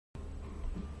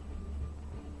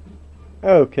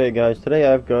Okay guys,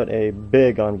 today I've got a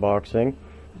big unboxing.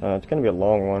 It's going to be a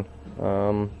long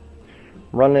one.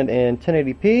 Running it in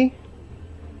 1080p,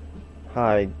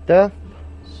 high def,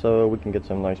 so we can get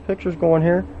some nice pictures going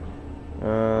here.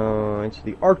 It's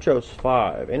the Archos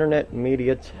 5 Internet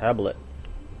Media Tablet.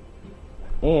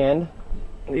 And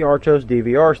the Archos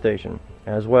DVR station,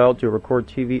 as well, to record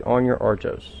TV on your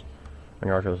Archos. On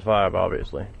your Archos 5,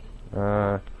 obviously.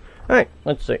 Alright,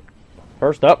 let's see.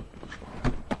 First up,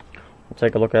 we'll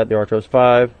take a look at the Archos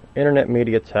 5 Internet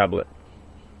Media Tablet.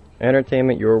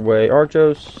 Entertainment Your Way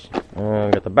Archos. We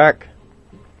got the back.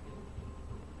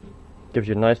 Gives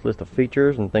you a nice list of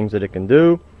features and things that it can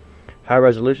do. High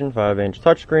resolution 5-inch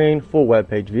touchscreen, full web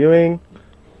page viewing,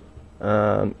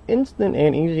 instant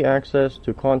and easy access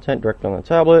to content directly on the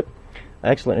tablet,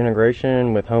 excellent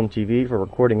integration with home TV for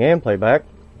recording and playback,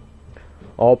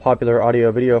 all popular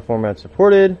audio video formats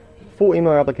supported, full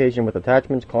email application with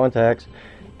attachments, contacts,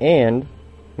 and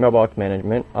mailbox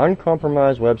management,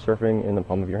 uncompromised web surfing in the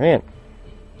palm of your hand.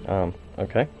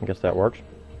 Okay, I guess that works.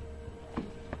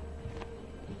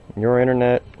 Your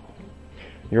internet,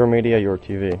 your media, your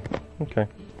TV. Okay.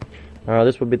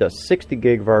 This would be the 60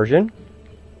 gig version,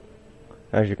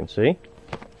 as you can see.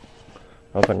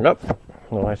 Open it up.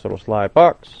 A nice little slide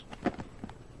box.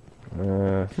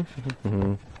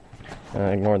 Ignore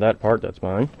that part, that's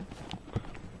mine.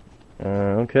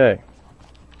 Okay.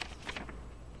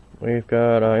 We've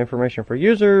got information for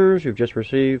users you've just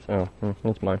received. Oh,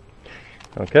 that's mine.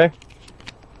 Okay.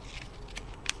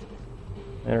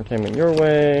 Entertainment Your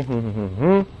Way.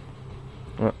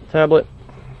 Tablet.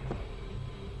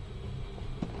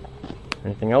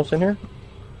 Anything else in here?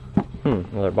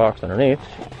 Another box underneath.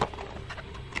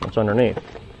 What's underneath?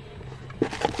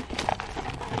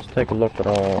 Let's take a look at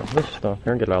all this stuff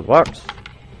here and get it out of the box.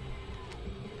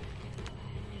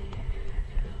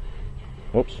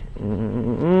 Whoops.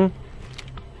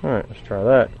 Alright, let's try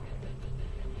that.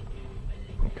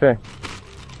 Okay.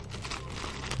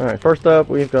 Alright, first up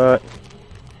we've got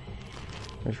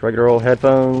just regular old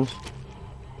headphones.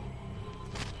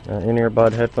 In-ear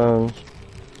bud headphones.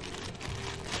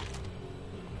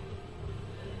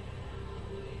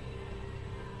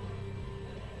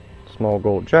 Small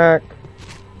gold jack.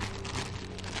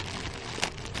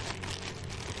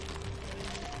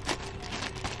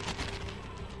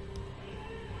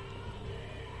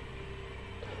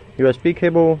 USB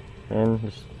cable, and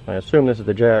this, I assume this is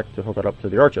the jack to hook it up to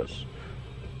the Archos.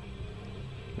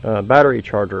 Battery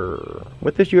charger.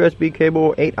 With this USB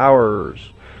cable, 8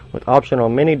 hours. With optional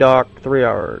mini dock, 3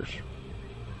 hours.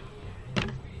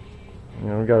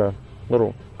 We've got a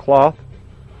little cloth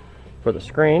for the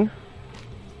screen.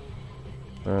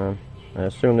 I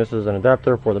assume this is an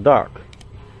adapter for the dock.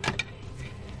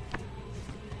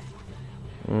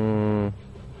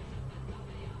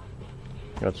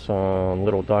 Got some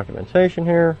little documentation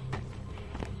here.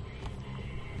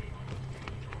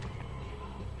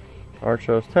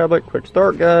 Archos tablet, quick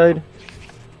start guide.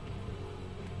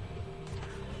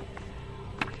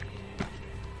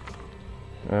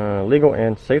 Legal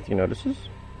and safety notices.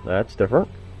 That's different.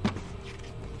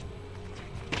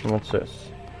 And what's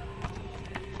this?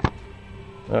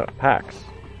 Packs.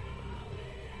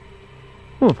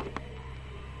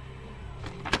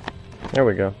 There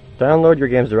we go. Download your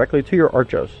games directly to your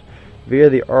Archos via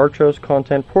the Archos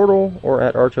content portal or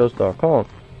at archos.com.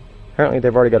 Apparently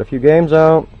they've already got a few games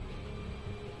out.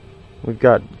 We've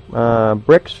got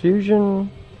Bricks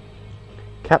Fusion,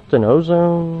 Captain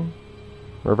Ozone,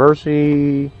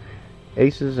 Reversey,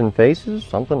 Aces and Faces,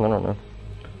 something, I don't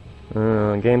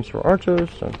know. Games for Archos,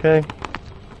 okay.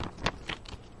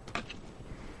 The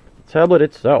tablet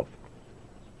itself.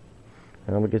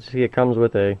 We can see it comes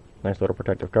with a nice little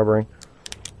protective covering.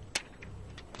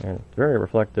 And it's very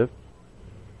reflective.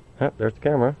 There's the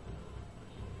camera.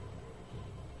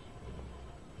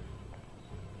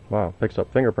 Wow, picks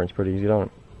up fingerprints pretty easy,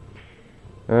 don't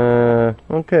it?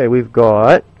 Okay, we've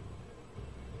got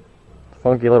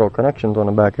funky little connections on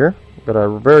the back here. Got a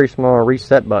very small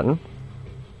reset button.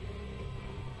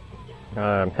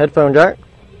 Headphone jack.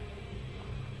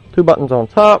 2 buttons on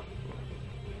top.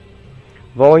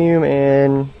 Volume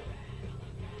and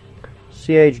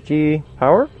CHG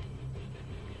power.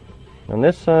 On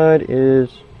this side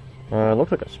is,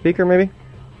 looks like a speaker maybe.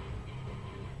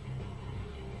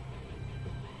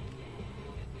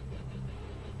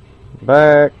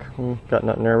 Back, got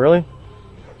nothing there really.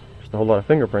 Just a whole lot of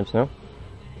fingerprints now.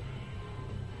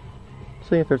 Let's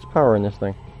see if there's power in this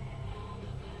thing.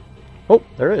 Oh,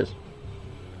 there is.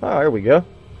 Ah, there we go.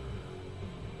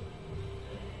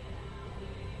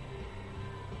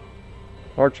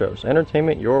 Archos,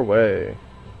 entertainment your way.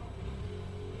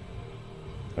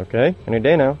 Okay, any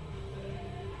day now.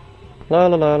 La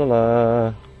la la la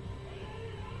la.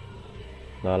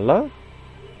 La la.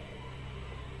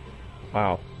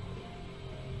 Wow.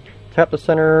 Tap the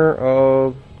center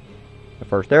of the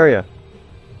first area.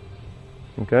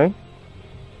 Okay.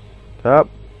 Tap.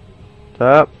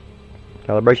 Tap.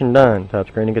 Calibration done. Tap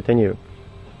screen and continue.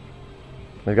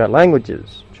 We've got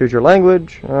languages. Choose your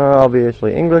language.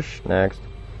 Obviously English. Next.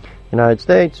 United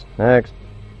States. Next.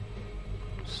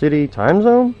 City time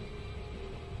zone.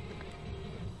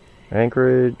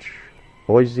 Anchorage.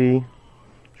 Boise.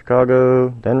 Chicago.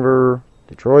 Denver.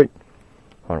 Detroit.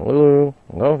 Honolulu.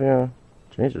 Philadelphia.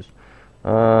 Jesus.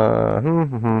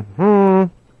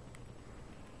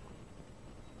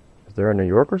 Is there a New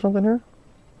York or something here?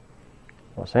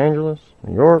 Los Angeles,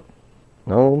 New York,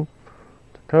 no.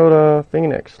 Dakota,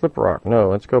 Phoenix, Slip Rock. No,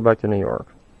 let's go back to New York.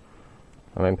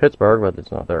 I mean Pittsburgh, but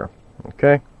it's not there.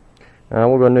 Okay.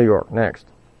 We'll go to New York next.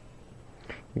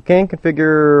 You can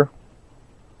configure.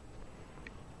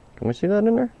 Can we see that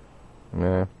in there?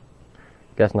 Nah.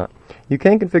 Guess not. You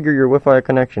can configure your Wi-Fi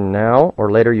connection now or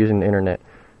later using the internet.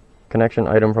 Connection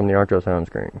item from the Archos home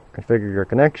screen. Configure your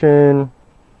connection.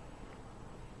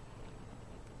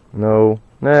 No.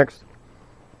 Next.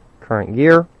 Current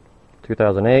year.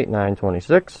 2008,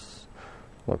 9/26.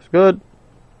 Looks good.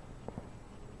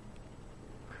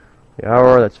 The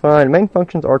hour, that's fine. Main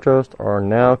functions Archos are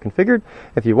now configured.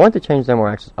 If you want to change them or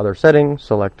access other settings,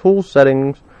 select Tools,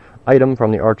 Settings, Item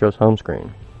from the Archos home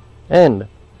screen. End.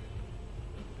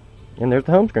 And there's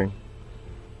the home screen.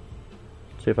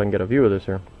 Let's see if I can get a view of this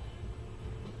here.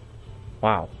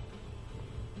 Wow.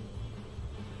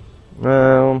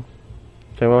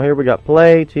 Okay, well here we got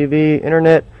Play, TV,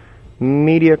 Internet,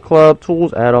 Media Club,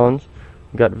 Tools, Add-ons.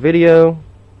 We got Video,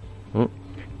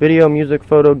 Video, Music,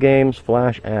 Photo, Games,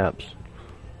 Flash, Apps.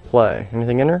 Play.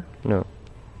 Anything in there? No.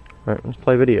 Alright, let's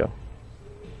play Video.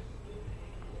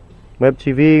 Web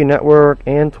TV, Network,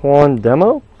 Antoine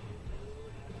Demo?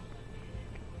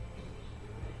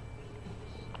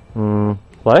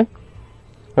 Play?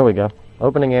 There we go.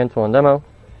 Opening Antoine Demo.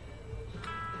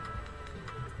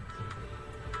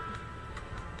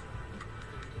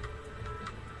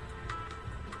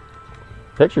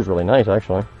 Picture's really nice,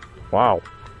 actually. Wow.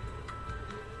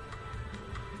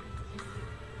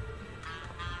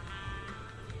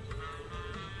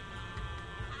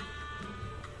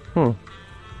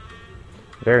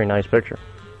 Very nice picture.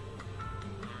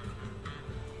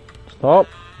 Stop.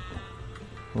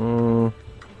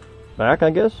 Back, I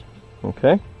guess.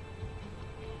 Okay.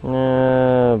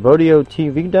 Vodio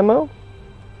TV demo.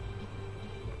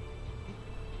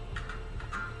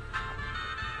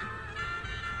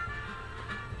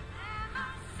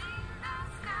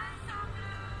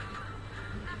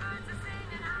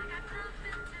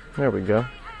 There we go.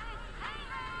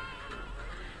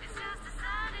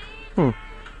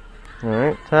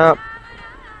 Alright, tap.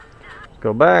 Let's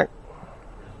go back.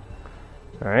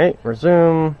 Alright,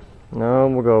 resume. No,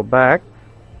 we'll go back.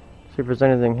 See if there's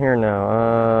anything here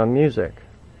now. Music.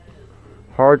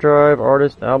 Hard drive,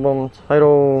 artist, album,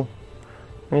 title.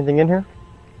 Anything in here?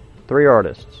 3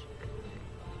 artists.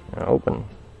 Open.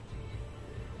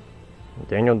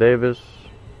 Daniel Davis,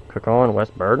 Cook-On,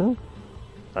 West Burden?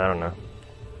 I don't know.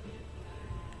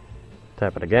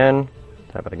 Tap it again.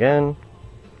 Tap it again.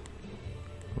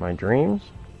 My dreams?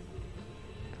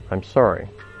 I'm sorry.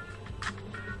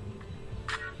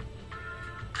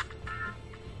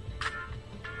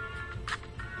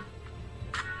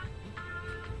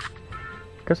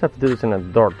 Guess I have to do this in the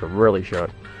dark to really show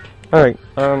it. Alright,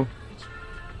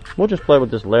 we'll just play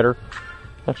with this later.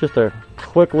 That's just a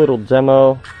quick little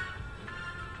demo.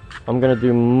 I'm gonna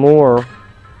do more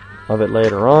of it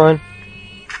later on.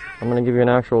 I'm gonna give you an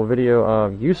actual video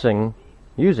of using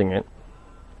it.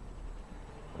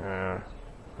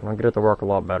 And I'll get it to work a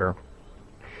lot better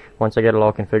once I get it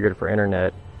all configured for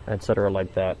internet, etc.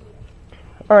 like that.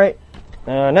 Alright,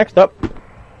 next up,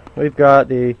 we've got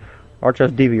the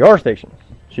Archos DVR station.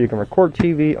 So you can record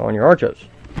TV on your Archos.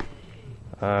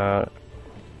 And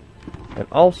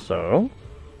also,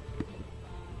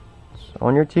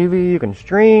 on your TV you can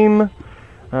stream,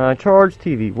 charge,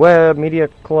 TV web, media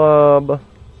club,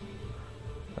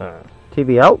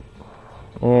 TV out,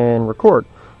 and record.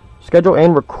 Schedule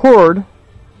and record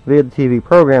via the TV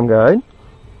program guide.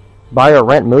 Buy or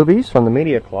rent movies from the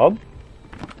media club.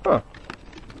 Huh.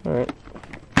 Alright.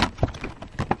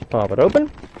 Let's pop it open.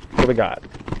 What do we got?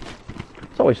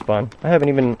 It's always fun. I haven't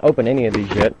even opened any of these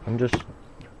yet. I'm just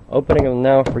opening them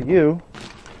now for you.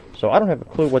 So I don't have a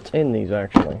clue what's in these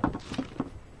actually.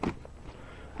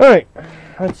 Alright.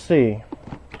 Let's see.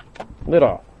 Lid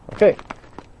off. Okay.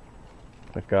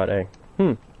 We've got a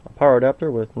power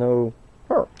adapter with no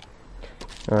power.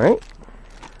 Alright.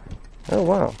 Oh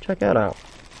wow, check that out.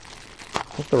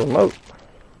 That's the remote.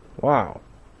 Wow.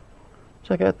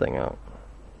 Check that thing out.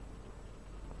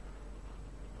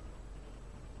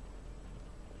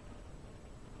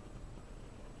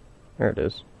 There it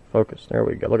is. Focus. There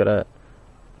we go. Look at that.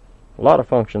 A lot of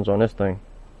functions on this thing.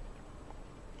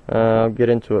 I'll get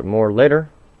into it more later,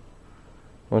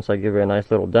 once I give you a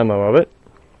nice little demo of it.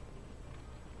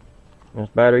 There's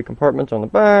battery compartments on the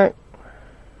back.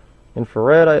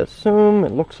 Infrared, I assume,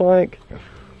 it looks like.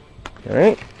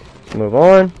 Alright, let's move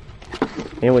on.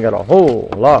 And we got a whole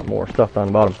lot more stuff down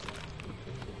the bottom.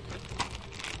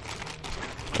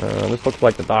 This looks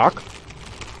like the dock.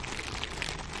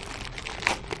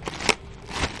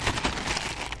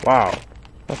 Wow.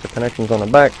 Lots of connections on the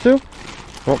back too.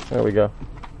 Oh, there we go.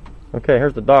 Okay,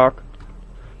 here's the dock,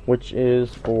 which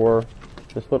is for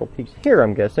this little piece here,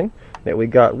 I'm guessing, that we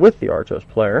got with the Archos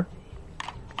player.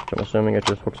 Which I'm assuming it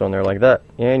just hooks on there like that.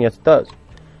 And yes, it does.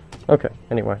 Okay,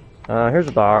 anyway. Here's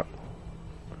the dock.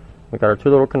 We got our two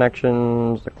little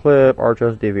connections, the clip,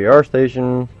 Archos DVR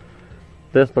station.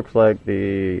 This looks like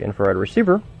the infrared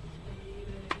receiver.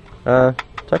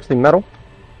 It's actually metal.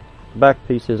 The back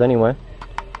piece is anyway.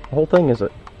 The whole thing is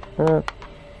it? I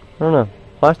don't know.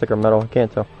 Plastic or metal, I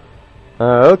can't tell.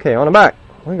 Okay, on the back,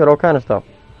 we got all kind of stuff.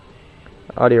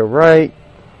 Audio right.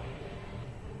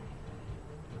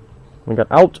 We got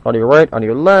out, audio right,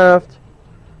 audio left.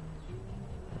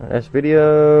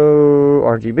 S-video,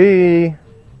 RGB,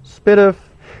 SPDIF,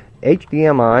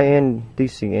 HDMI, and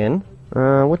DCN.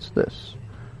 What's this?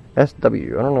 SW.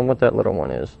 I don't know what that little one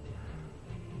is.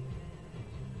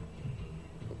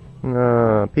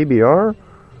 PBR,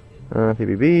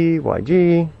 PBB,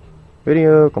 YG,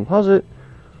 video, composite.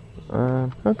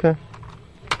 Okay.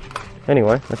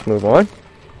 Anyway, let's move on.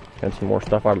 And some more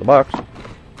stuff out of the box.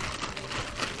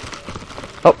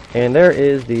 Oh, and there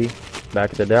is the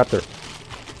back of the adapter.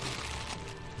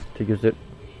 To use it,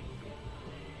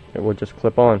 it would just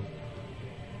clip on.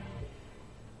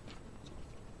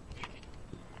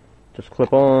 Just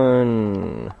clip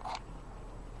on.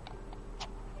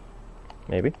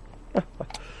 Maybe.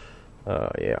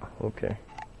 Yeah, okay.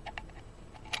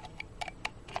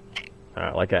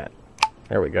 Like that.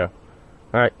 There we go.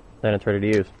 Alright, then it's ready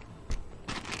to use.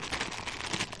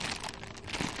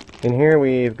 In here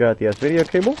we've got the S-video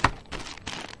cable.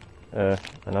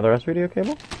 Another S-video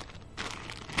cable.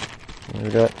 And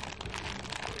we've got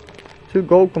two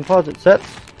gold composite sets.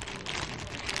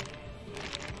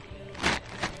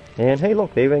 And hey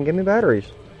look, they even give me batteries.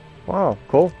 Wow,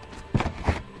 cool.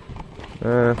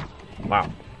 Wow.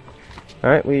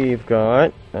 Alright, we've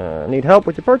got need help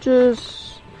with your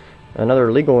purchase.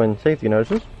 Another legal and safety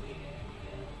notices.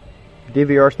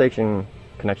 DVR station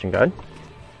connection guide.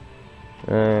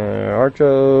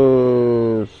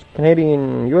 Archos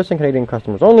Canadian, US and Canadian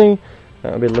customers only.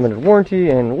 That'll be limited warranty.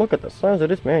 And look at the size of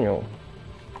this manual.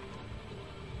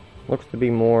 Looks to be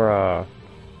more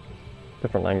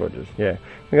different languages. Yeah,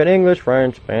 we got English,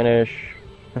 French, Spanish.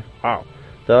 Wow,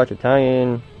 Dutch,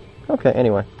 Italian. Okay,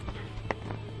 anyway,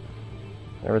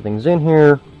 everything's in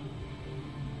here.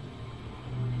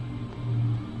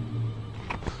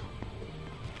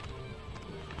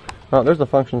 Oh, there's the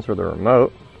functions for the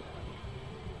remote.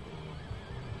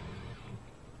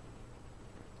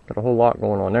 Got a whole lot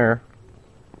going on there.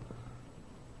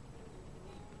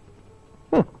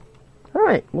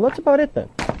 Alright, well that's about it then.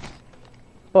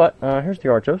 But, here's the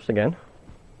Archos again.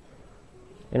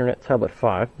 Internet Tablet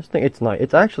 5. This thing, it's nice.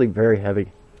 It's actually very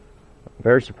heavy.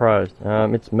 Very surprised.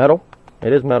 It's metal.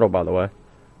 It is metal, by the way.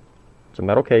 It's a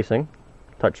metal casing.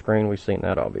 Touchscreen, we've seen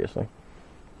that, obviously.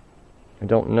 I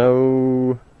don't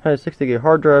know... It has a 60 gig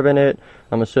hard drive in it.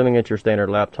 I'm assuming it's your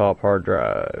standard laptop hard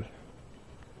drive.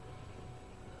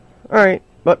 Alright,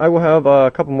 but I will have a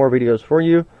couple more videos for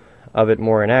you of it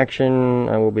more in action.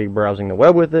 I will be browsing the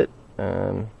web with it,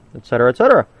 etc.,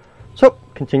 etc. So,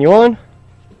 continue on.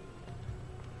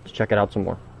 Let's check it out some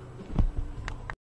more.